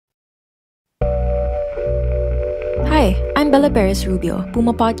I'm Bella Perez Rubio,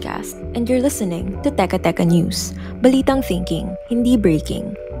 PumaPodcast, and you're listening to Teka Teka News, balitang thinking, hindi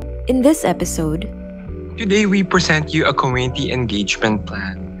breaking. In this episode, today we present you a community engagement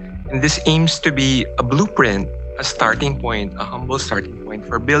plan, and this aims to be a blueprint, a starting point, a humble starting point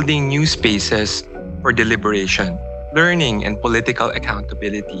for building new spaces for deliberation, learning, and political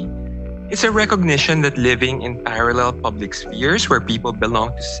accountability. It's a recognition that living in parallel public spheres where people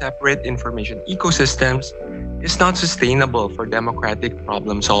belong to separate information ecosystems is not sustainable for democratic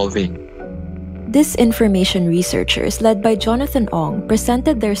problem solving. Disinformation researchers led by Jonathan Ong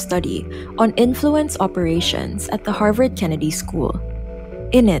presented their study on influence operations at the Harvard Kennedy School.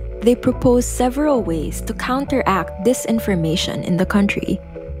 In it, they proposed several ways to counteract disinformation in the country.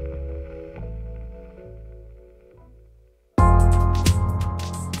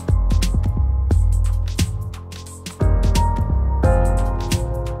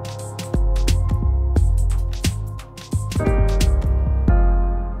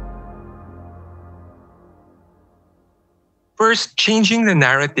 First, changing the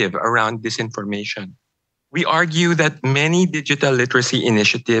narrative around disinformation. We argue that many digital literacy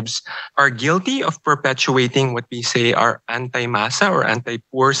initiatives are guilty of perpetuating what we say are anti-massa or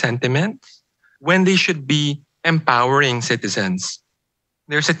anti-poor sentiments when they should be empowering citizens.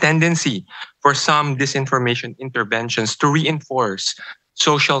 There's a tendency for some disinformation interventions to reinforce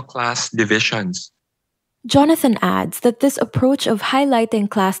social class divisions. Jonathan adds that this approach of highlighting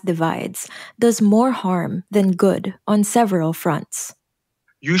class divides does more harm than good on several fronts.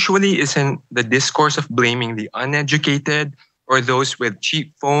 Usually is in the discourse of blaming the uneducated or those with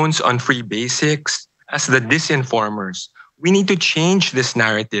cheap phones on free basics as the disinformers. We need to change this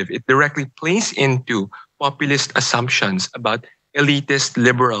narrative. It directly plays into populist assumptions about elitist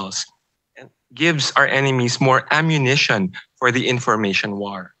liberals and gives our enemies more ammunition for the information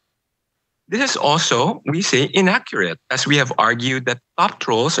war. This is also, we say, inaccurate, as we have argued that top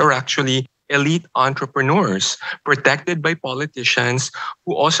trolls are actually elite entrepreneurs protected by politicians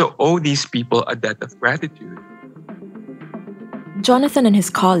who also owe these people a debt of gratitude. Jonathan and his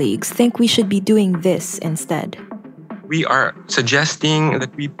colleagues think we should be doing this instead. We are suggesting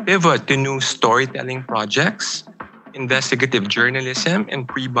that we pivot to new storytelling projects, investigative journalism, and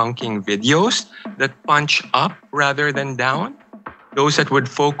pre-bunking videos that punch up rather than down. Those that would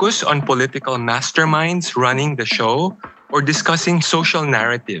focus on political masterminds running the show or discussing social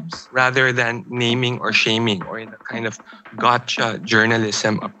narratives rather than naming or shaming or in a kind of gotcha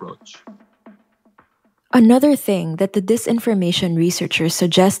journalism approach. Another thing that the disinformation researchers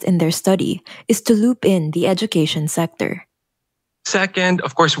suggest in their study is to loop in the education sector. Second,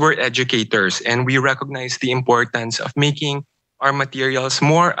 of course, we're educators and we recognize the importance of making our materials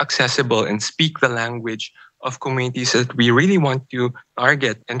more accessible and speak the language of communities that we really want to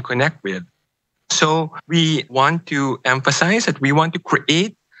target and connect with. So we want to emphasize that we want to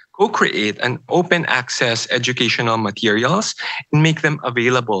co-create an open access educational materials and make them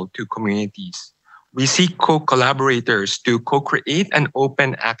available to communities. We seek co-collaborators to co-create an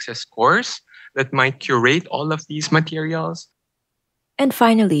open access course that might curate all of these materials. And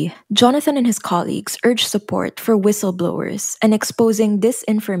finally, Jonathan and his colleagues urge support for whistleblowers and exposing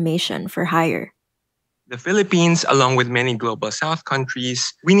disinformation for hire. The Philippines, along with many global South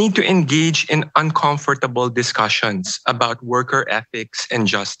countries, we need to engage in uncomfortable discussions about worker ethics and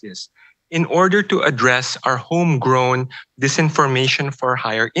justice in order to address our homegrown disinformation for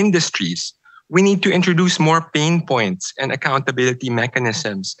hire industries. We need to introduce more pain points and accountability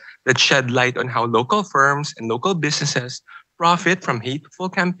mechanisms that shed light on how local firms and local businesses profit from hateful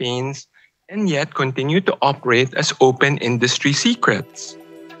campaigns and yet continue to operate as open industry secrets.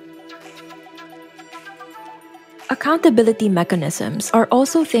 Accountability mechanisms are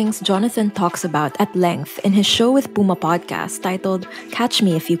also things Jonathan talks about at length in his show with PumaPodcast titled Catch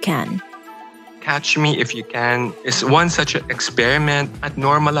Me If You Can. Catch Me If You Can is one such an experiment at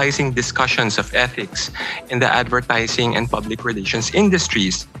normalizing discussions of ethics in the advertising and public relations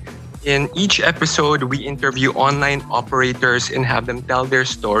industries. In each episode, we interview online operators and have them tell their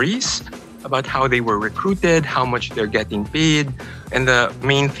stories about how they were recruited, how much they're getting paid. And the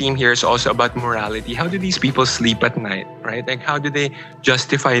main theme here is also about morality. How do these people sleep at night, right? Like, how do they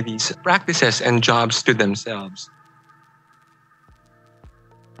justify these practices and jobs to themselves?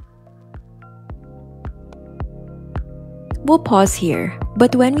 We'll pause here,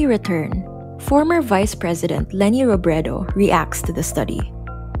 but when we return, former Vice President Leni Robredo reacts to the study.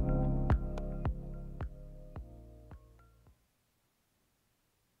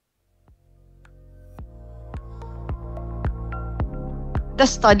 The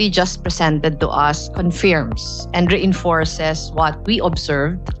study just presented to us confirms and reinforces what we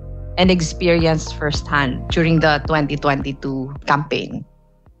observed and experienced firsthand during the 2022 campaign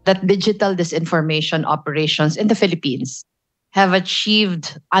that digital disinformation operations in the Philippines have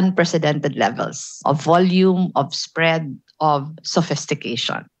achieved unprecedented levels of volume, of spread, of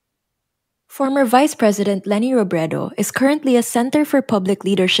sophistication. Former Vice President Leni Robredo is currently a Center for Public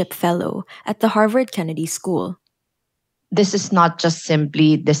Leadership Fellow at the Harvard Kennedy School. This is not just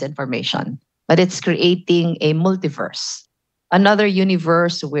simply disinformation, but it's creating a multiverse, another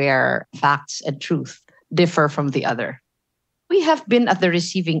universe where facts and truth differ from the other. We have been at the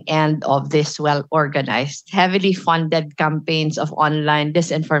receiving end of this well-organized, heavily funded campaigns of online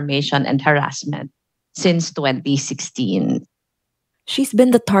disinformation and harassment since 2016. She's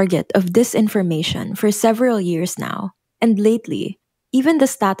been the target of disinformation for several years now, and lately, even the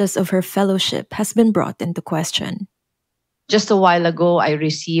status of her fellowship has been brought into question. Just a while ago, I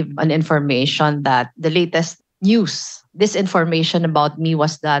received an information that the latest news, disinformation about me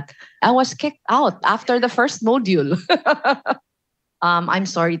was that I was kicked out after the first module. I'm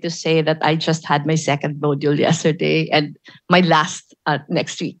sorry to say that I just had my second module yesterday and my last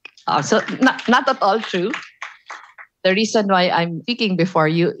next week. So not at all true. The reason why I'm speaking before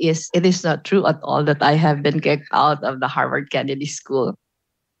you is it is not true at all that I have been kicked out of the Harvard Kennedy School.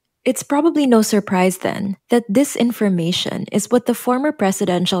 It's probably no surprise then that disinformation is what the former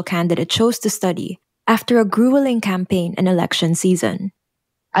presidential candidate chose to study after a grueling campaign and election season.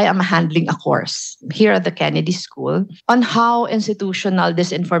 I am handling a course here at the Kennedy School on how institutional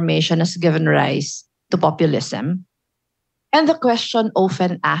disinformation has given rise to populism. And the question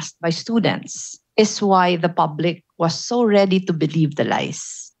often asked by students is why the public was so ready to believe the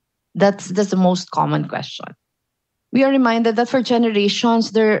lies. That's the most common question. We are reminded that for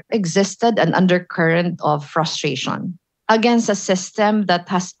generations, there existed an undercurrent of frustration against a system that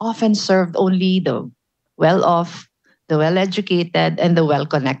has often served only the well-off, the well-educated, and the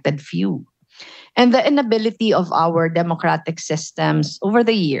well-connected few. And the inability of our democratic systems over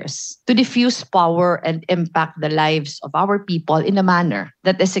the years to diffuse power and impact the lives of our people in a manner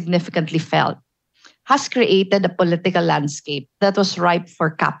that is significantly felt has created a political landscape that was ripe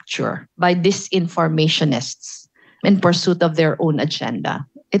for capture by disinformationists in pursuit of their own agenda.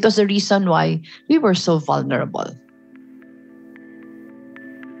 It was the reason why we were so vulnerable.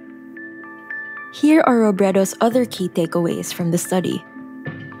 Here are Robredo's other key takeaways from the study.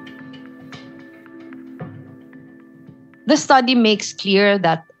 The study makes clear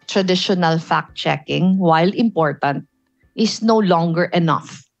that traditional fact-checking, while important, is no longer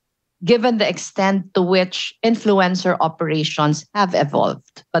enough, given the extent to which influencer operations have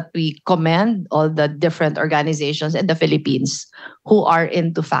evolved. But we commend all the different organizations in the Philippines who are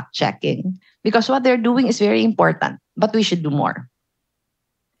into fact-checking because what they're doing is very important, but we should do more.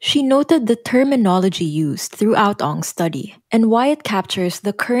 She noted the terminology used throughout Ong's study and why it captures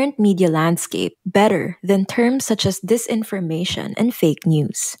the current media landscape better than terms such as disinformation and fake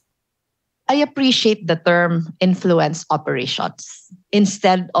news. I appreciate the term influence operations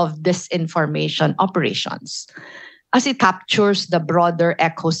instead of disinformation operations, as it captures the broader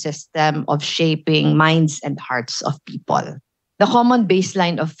ecosystem of shaping minds and hearts of people. The common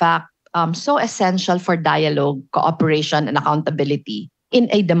baseline of fact, so essential for dialogue, cooperation, and accountability in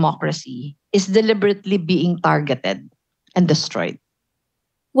a democracy, is deliberately being targeted and destroyed.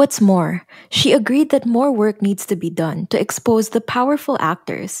 What's more, she agreed that more work needs to be done to expose the powerful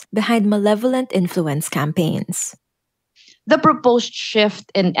actors behind malevolent influence campaigns. The proposed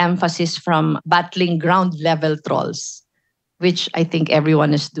shift in emphasis from battling ground-level trolls, which I think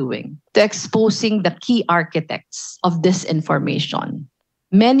everyone is doing, to exposing the key architects of disinformation,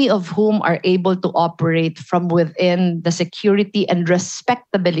 many of whom are able to operate from within the security and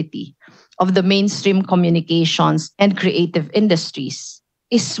respectability of the mainstream communications and creative industries,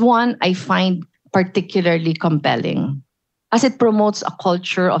 is one I find particularly compelling, as it promotes a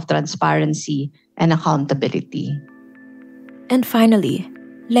culture of transparency and accountability. And finally,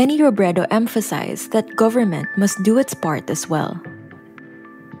 Leni Robredo emphasized that government must do its part as well.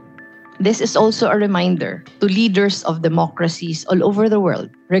 This is also a reminder to leaders of democracies all over the world,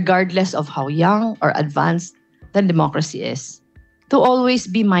 regardless of how young or advanced the democracy is, to always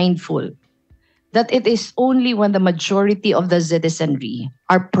be mindful that it is only when the majority of the citizenry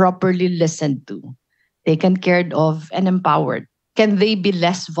are properly listened to, taken care of, and empowered, can they be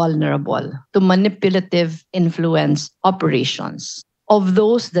less vulnerable to manipulative influence operations of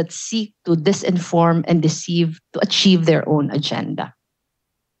those that seek to disinform and deceive to achieve their own agenda.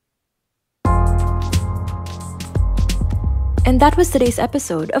 And that was today's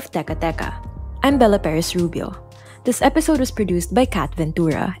episode of Teka Teka. I'm Bella Perez Rubio. This episode was produced by Kat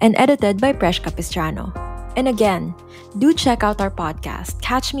Ventura and edited by Presh Capistrano. And again, do check out our podcast,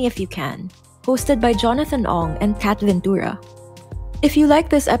 Catch Me If You Can, hosted by Jonathan Ong and Kat Ventura. If you like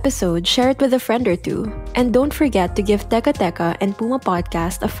this episode, share it with a friend or two. And don't forget to give Teka Teka and Puma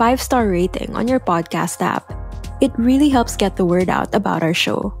Podcast a 5-star rating on your podcast app. It really helps get the word out about our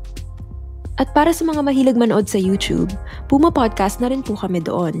show. At para sa mga mahilig manood sa YouTube, Puma Podcast na rin po kami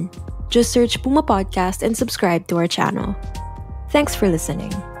doon. Just search Puma Podcast and subscribe to our channel. Thanks for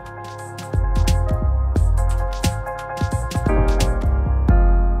listening.